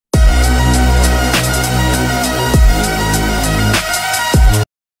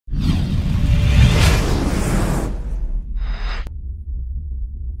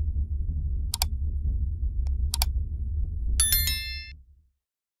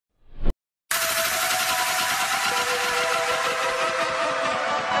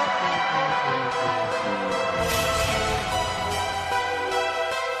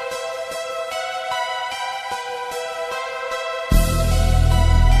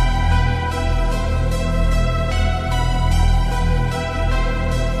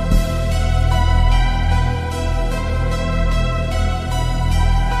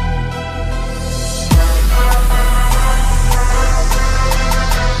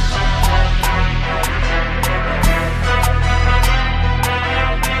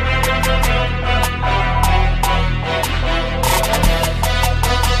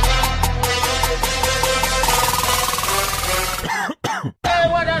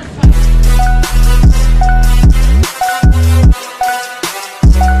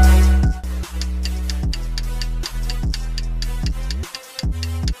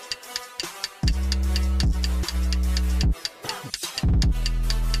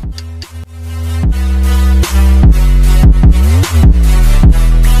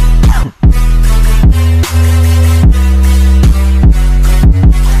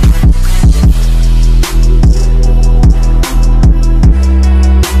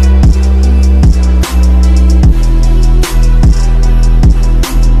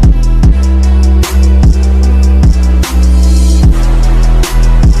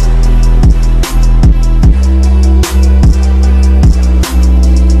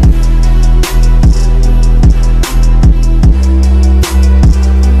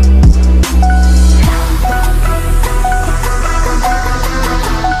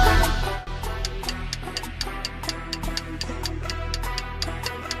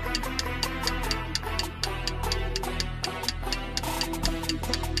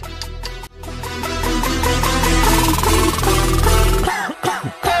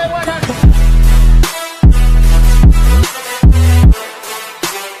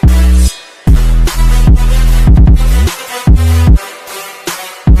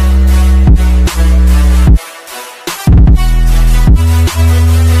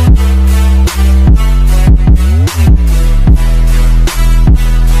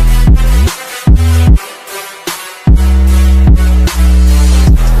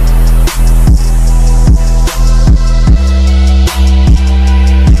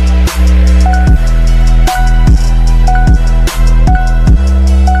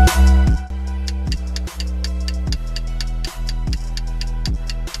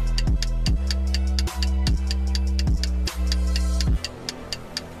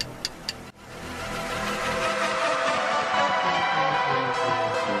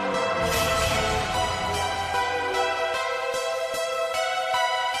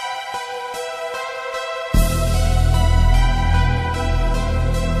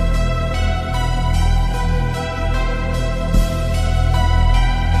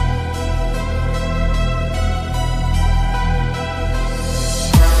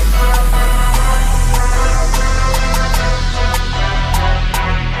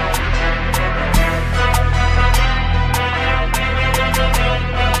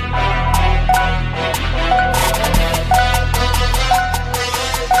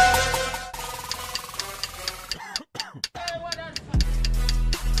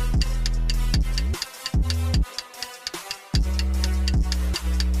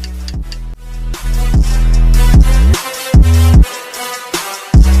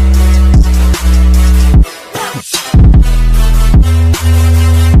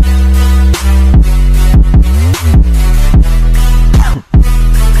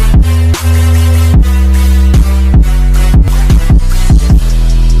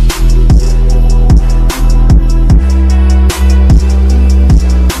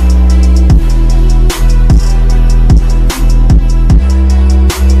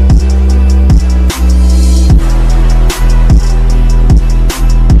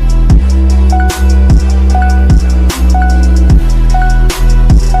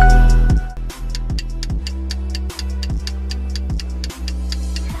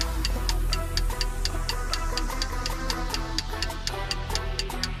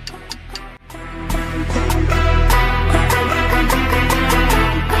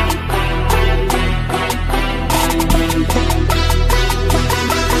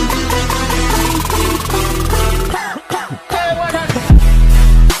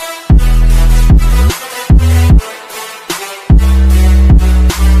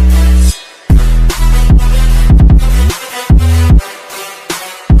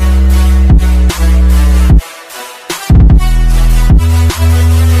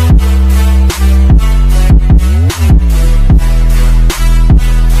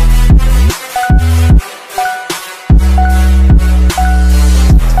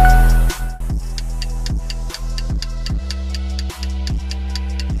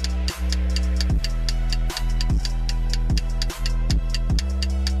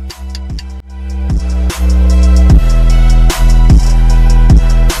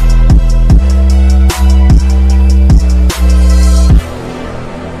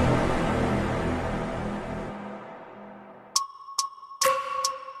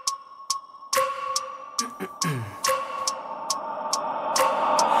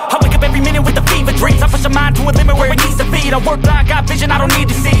up every minute with the fever dreams. I push my mind to a limit where it needs to feed. I work blind, got vision I don't need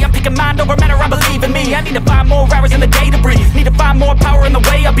to see. I'm picking mind over matter, I believe in me. I need to find more hours in the day to breathe. Need to find more power in the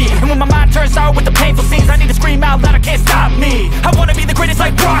way I be. And when my mind turns sour with the painful scenes, I need to scream out loud, I can't stop me. I wanna be the greatest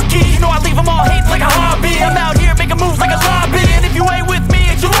like Rock